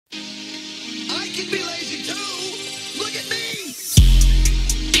can be lazy too. Look at me.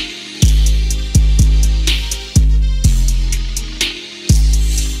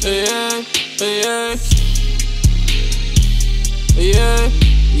 Yeah, yeah, yeah,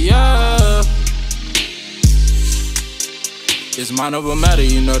 yeah. It's mind over matter,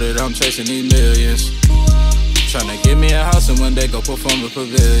 you know that I'm chasing these millions. Tryna get me a house and one day go perform at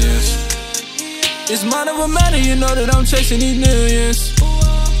pavilions. It's mind over matter, you know that I'm chasing these millions.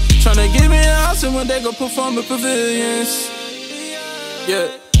 Tryna get me a house and one day go perform at pavilions. Yeah,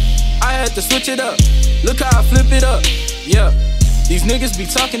 I had to switch it up. Look how I flip it up. Yeah, these niggas be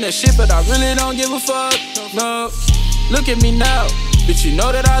talking that shit, but I really don't give a fuck. No, look at me now, bitch, you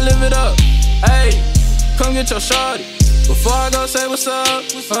know that I live it up. Hey, come get your shorty before I go say what's up.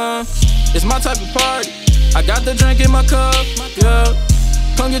 It's my type of party. I got the drink in my cup. Yeah,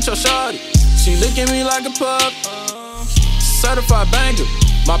 come get your shorty. She look at me like a pup. Certified banger.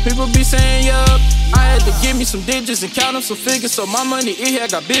 My people be saying yup. I had to give me some digits and count up some figures, so my money it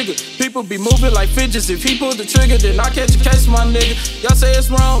had got bigger. People be moving like fidgets. If he pulled the trigger, then I catch a case, my nigga. Y'all say it's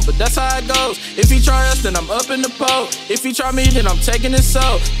wrong, but that's how it goes. If he try us, then I'm up in the pole. If he try me, then I'm taking his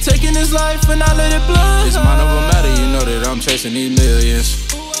soul. Taking his life and I let it blow. It's mind over matter, you know that I'm chasing these millions.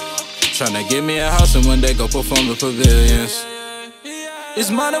 Tryna get me a house and one day go perform at pavilions. It's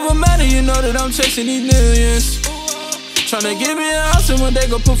mind over matter, you know that I'm chasing these millions. Tryna get me a house and one day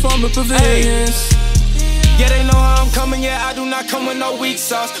go perform at pavilions. Yeah, they know how I'm coming, yeah, I do not come with no weak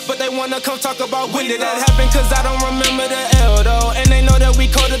sauce. But they wanna come talk about when did that happen, cause I don't remember the L though. And they know that we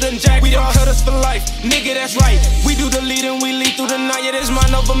colder than Jack. We don't cut us for life, nigga, that's right. We do the lead and we lead through the night. Yeah, this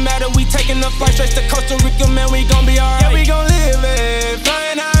mind over matter, we taking the flight straight to Costa Rica, man, we gon' be alright. Yeah, we gon' live it,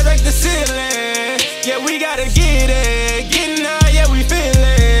 flying high like the ceiling. Yeah, we gotta get it, getting high, yeah, we feel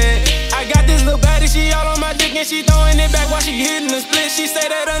it. I got this little baddie, she all on my dick and she throwing it back while she hitting the split. She say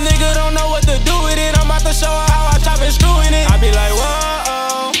that a nigga don't know what to do with it. I'm about to show her how I chop and screwing it. I be like,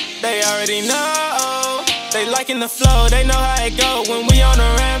 whoa, they already know. They liking the flow, they know how it go. When we on a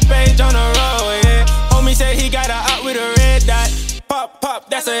rampage on the road, yeah. Homie said he got a out with a red dot. Pop, pop,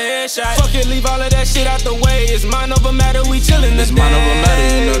 that's a headshot. Fuck it, leave all of that shit out the way. It's mind over matter, we chillin' this It's mind over matter,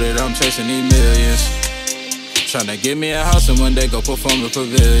 you know that I'm chasing these millions. Tryna get me a house and one day go perform at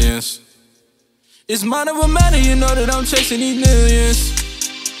pavilions. It's mind over matter, you know that I'm chasing these millions.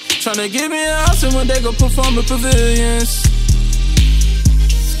 Tryna get me a house and one day go perform at pavilions.